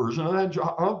another version of that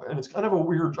job, and it's kind of a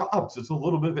weird job because it's a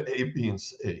little bit of A, B, and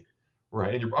C,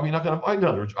 right? And you're probably not going to find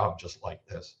another job just like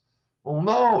this. Well,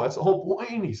 no, that's the whole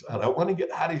point. He said, I want to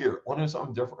get out of here. I want to do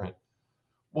something different.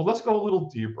 Well, let's go a little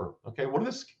deeper. Okay, what are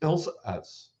the skill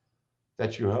sets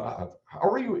that you have? How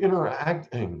are you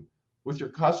interacting with your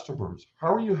customers?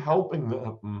 How are you helping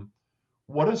them?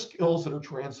 What are skills that are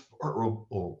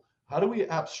transferable? How do we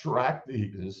abstract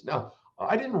these? Now,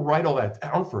 I didn't write all that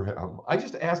down for him. I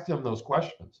just asked him those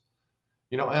questions,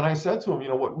 and I said to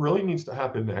him, what really needs to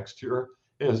happen next year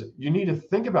is you need to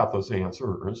think about those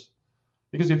answers,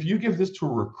 because if you give this to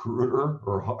a recruiter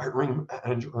or a hiring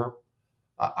manager,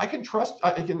 I can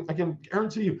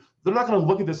guarantee you, they're not going to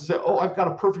look at this and say, oh, I've got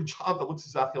a perfect job that looks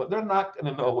exactly like. They're not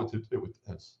going to know what to do with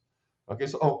this. Okay,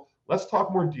 so let's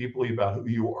talk more deeply about who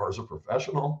you are as a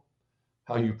professional,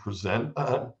 how you present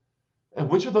that, and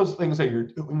which of those things that you're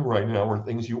doing right now are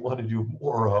things you want to do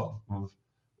more of,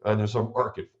 and there's a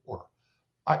market for.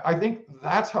 I think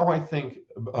that's how I think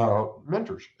about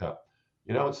mentorship.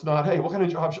 It's not, hey, what kind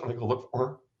of job should I go look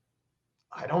for?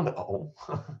 I don't know.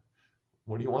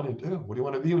 What do you want to do? What do you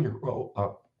want to be when you grow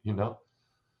up?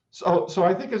 So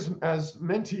I think as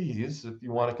mentees, if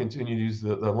you want to continue to use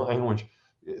the language,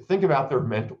 think about their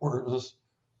mentors.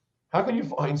 How can you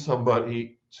find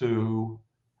somebody to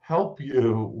help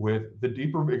you with the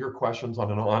deeper, bigger questions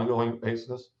on an ongoing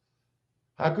basis?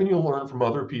 How can you learn from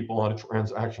other people on a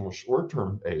transactional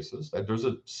short-term basis? That there's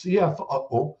a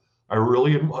CFO, I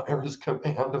really admire his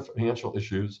command of financial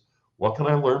issues. What can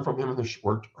I learn from him in the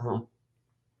short term?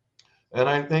 And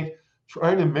I think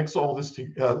trying to mix all this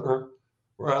together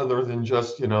rather than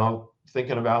just,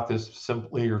 thinking about this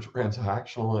simply or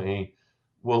transactionally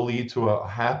will lead to a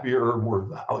happier, more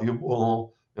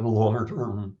valuable, and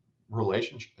longer-term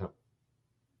relationship.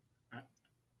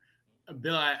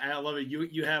 Bill, I love it.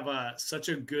 You have such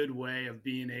a good way of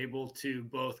being able to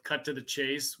both cut to the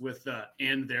chase with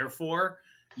and therefore,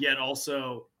 yet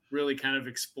also really kind of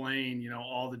explain,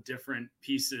 all the different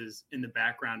pieces in the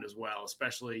background as well,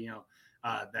 especially,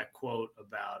 that quote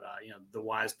about, the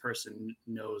wise person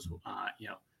knows,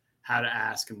 how to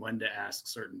ask and when to ask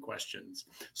certain questions.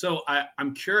 So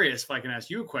I'm curious if I can ask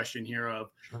you a question here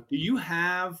of, Sure. Do you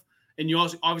have, and you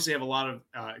also obviously have a lot of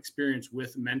experience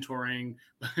with mentoring,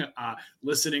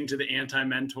 listening to the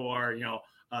anti-mentor,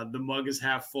 the mug is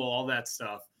half full, all that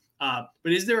stuff. But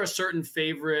is there a certain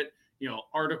favorite,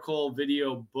 article,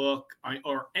 video, book,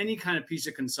 or any kind of piece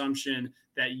of consumption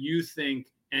that you think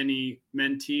any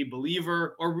mentee,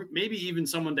 believer, or maybe even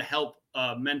someone to help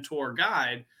mentor,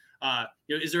 guide,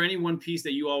 is there any one piece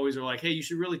that you always are like, hey, you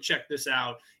should really check this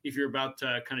out if you're about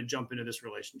to kind of jump into this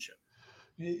relationship?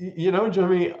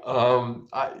 Jimmy,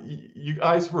 you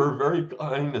guys were very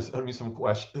kind to send me some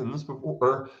questions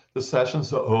before the session,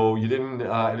 so you didn't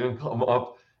come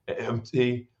up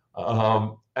empty.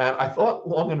 And I thought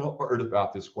long and hard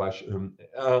about this question,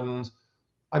 and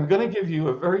I'm going to give you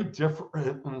a very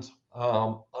different,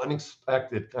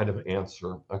 unexpected kind of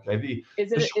answer. Okay,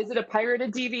 is it a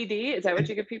pirated DVD? Is that what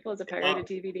you give people? As a pirated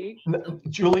DVD?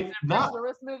 Julie, is it a Bruce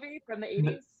Willis movie from the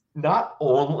 80s? Not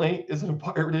only is it a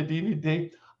pirated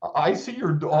DVD, I see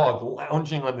your dog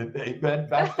lounging on the daybed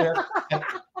back there. And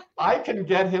I can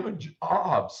get him a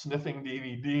job sniffing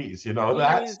DVDs. You know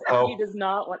that? He does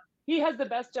not want. He has the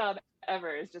best job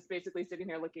ever. Is just basically sitting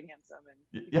here looking handsome.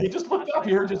 And yeah, he just looked up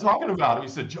here, just talking about him. He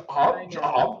said,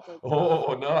 "Job."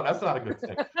 Oh no, that's not a good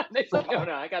thing. It's like,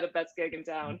 no, I got a best gig in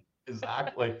town.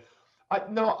 Exactly.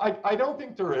 I don't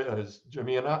think there is,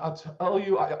 Jimmy, and I'll tell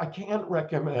you, I can't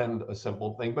recommend a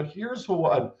simple thing, but here's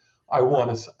what I want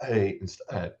to say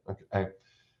instead. Okay,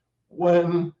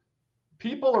 when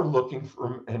people are looking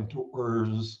for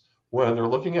mentors when they're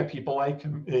looking at people like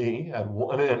me at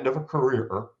one end of a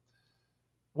career.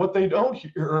 What they don't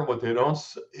hear and what they don't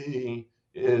see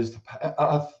is the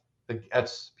path that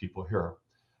gets people here.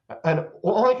 And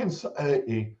all I can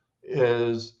say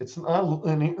is it's not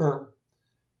linear.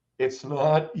 It's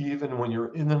not, even when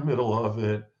you're in the middle of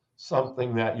it,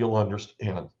 something that you'll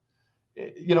understand.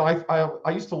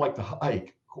 I used to like to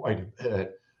hike quite a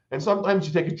bit. And sometimes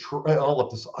you take a trail up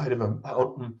the side of a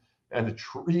mountain and the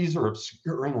trees are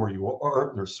obscuring where you are,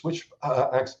 and there's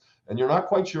switchbacks, and you're not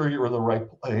quite sure you're in the right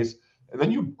place. And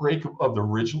then you break above the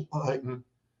ridge line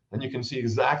and you can see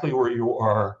exactly where you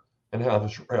are and how the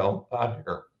trail got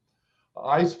here.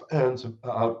 I spent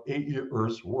about 8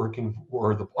 years working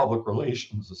for the Public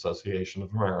Relations Association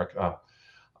of America.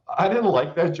 I didn't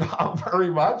like that job very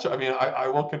much. I mean, I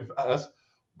will confess,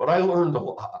 but I learned a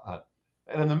lot.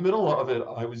 And in the middle of it,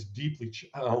 I was deeply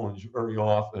challenged very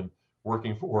often,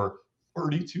 working for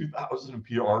 32,000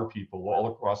 PR people all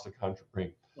across the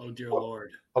country. Oh, dear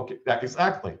Lord. Okay,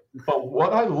 exactly. But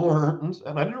what I learned,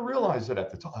 and I didn't realize it at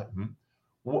the time,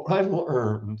 what I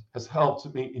learned has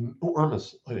helped me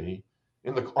enormously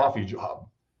in the coffee job,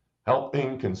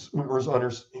 helping consumers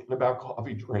understand about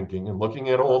coffee drinking and looking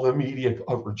at all the media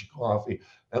coverage of coffee.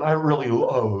 And I really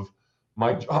love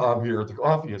my job here at the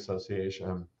Coffee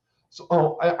Association.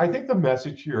 So I think the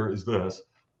message here is this.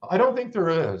 I don't think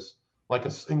there is like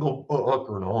a single book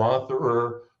or an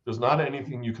author. There's not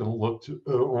anything you can look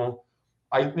to.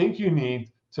 I think you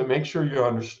need to make sure you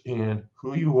understand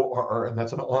who you are, and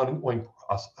that's an ongoing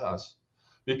process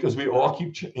because we all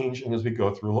keep changing as we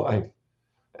go through life.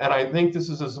 And I think this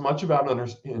is as much about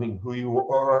understanding who you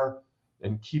are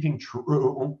and keeping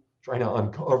true, trying to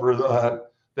uncover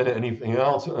that, than anything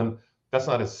else. And that's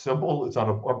not as simple. It's not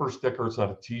a bumper sticker. It's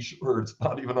not a T-shirt. It's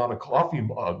not even on a coffee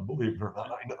mug, believe it or not.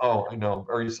 I know.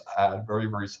 Very sad. Very,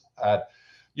 very sad.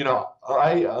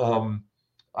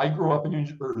 I grew up in New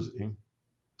Jersey,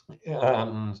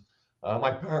 and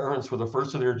my parents were the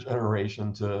first of their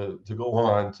generation to go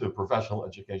on to professional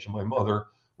education. My mother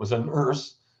was a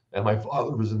nurse, and my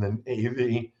father was in the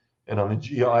Navy. And on the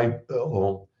GI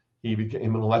Bill, he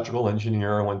became an electrical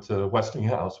engineer and went to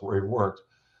Westinghouse, where he worked.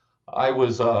 I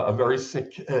was a very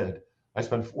sick kid. I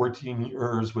spent 14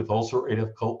 years with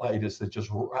ulcerative colitis that just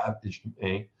ravaged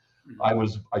me. I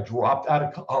dropped out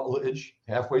of college,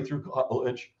 halfway through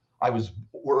college. I was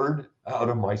bored out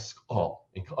of my skull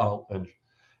in college.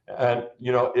 And,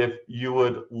 if you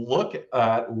would look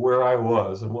at where I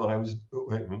was and what I was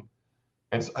doing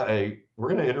and say, we're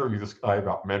going to interview this guy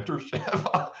about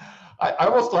mentorship. I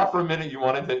almost thought for a minute you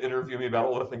wanted to interview me about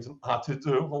all the things not to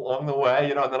do along the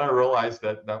way, and then I realized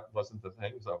that wasn't the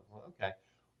thing. So, okay.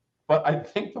 But I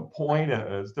think the point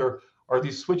is there are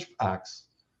these switchbacks,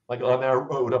 like on that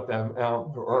road up that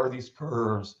mountain, there are these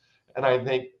curves. And I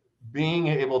think being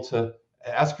able to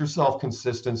ask yourself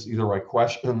the right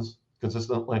questions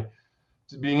consistently,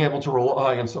 to being able to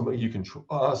rely on somebody you can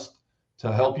trust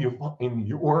to help you find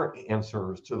your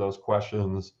answers to those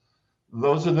questions,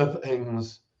 those are the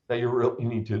things that you really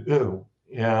need to do.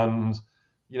 And,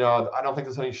 I don't think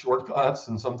there's any shortcuts.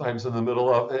 And sometimes in the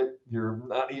middle of it, you're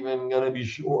not even going to be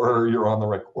sure you're on the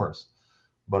right course.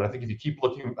 But I think if you keep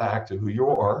looking back to who you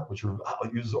are, what your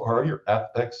values are, your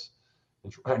ethics,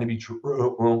 and trying to be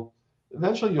true,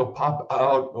 eventually you'll pop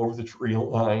out over the tree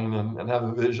line and have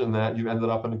a vision that you ended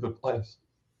up in a good place.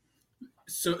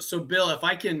 So Bill, if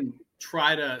I can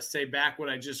try to say back what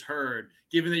I just heard,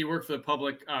 given that you work for the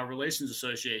Public Relations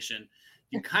Association,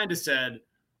 you kind of said,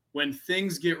 when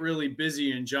things get really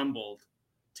busy and jumbled,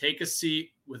 take a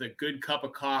seat with a good cup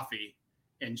of coffee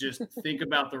and just think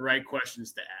about the right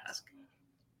questions to ask.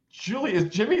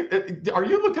 Jimmy, are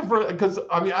you looking for, because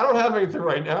I don't have anything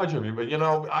right now, Jimmy, but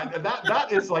that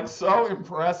is like so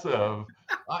impressive.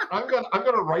 I'm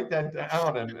gonna write that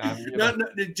down and no,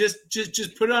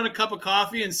 just put it on a cup of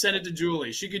coffee and send it to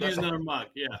Julie. She could use another mug.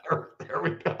 Yeah. There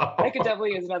we go. I could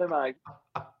definitely use another mug.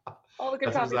 All the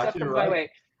good coffee stuff comes my way.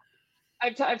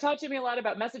 I've taught Jimmy a lot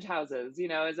about message houses,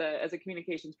 as a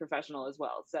communications professional as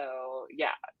well. So yeah,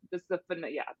 that's what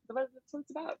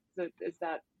it's about. Is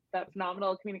that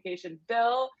phenomenal communication.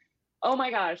 Bill, oh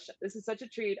my gosh, this is such a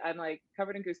treat. I'm like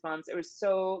covered in goosebumps. It was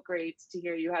so great to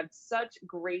hear. You had such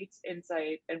great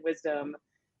insight and wisdom.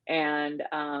 And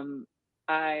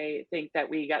I think that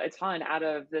we got a ton out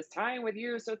of this time with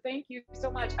you. So thank you so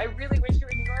much. I really wish you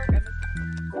were in New York.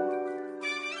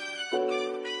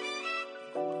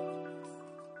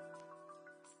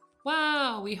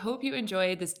 Wow, we hope you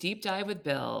enjoyed this deep dive with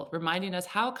Bill, reminding us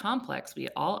how complex we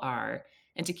all are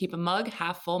and to keep a mug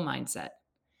half full mindset.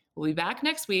 We'll be back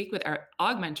next week with our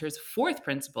Augmentor's fourth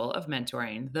principle of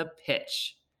mentoring, the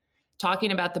pitch,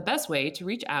 talking about the best way to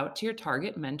reach out to your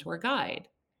target mentor guide.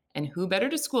 And who better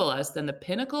to school us than the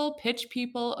pinnacle pitch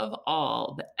people of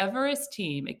all, the Everest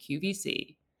team at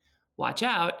QVC. Watch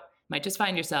out, might just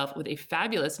find yourself with a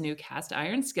fabulous new cast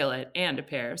iron skillet and a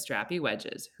pair of strappy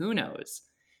wedges. Who knows?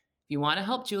 If you want to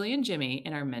help Julie and Jimmy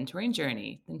in our mentoring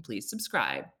journey, then please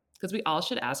subscribe, because we all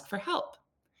should ask for help.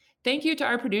 Thank you to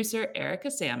our producer, Erica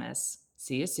Samus.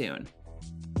 See you soon.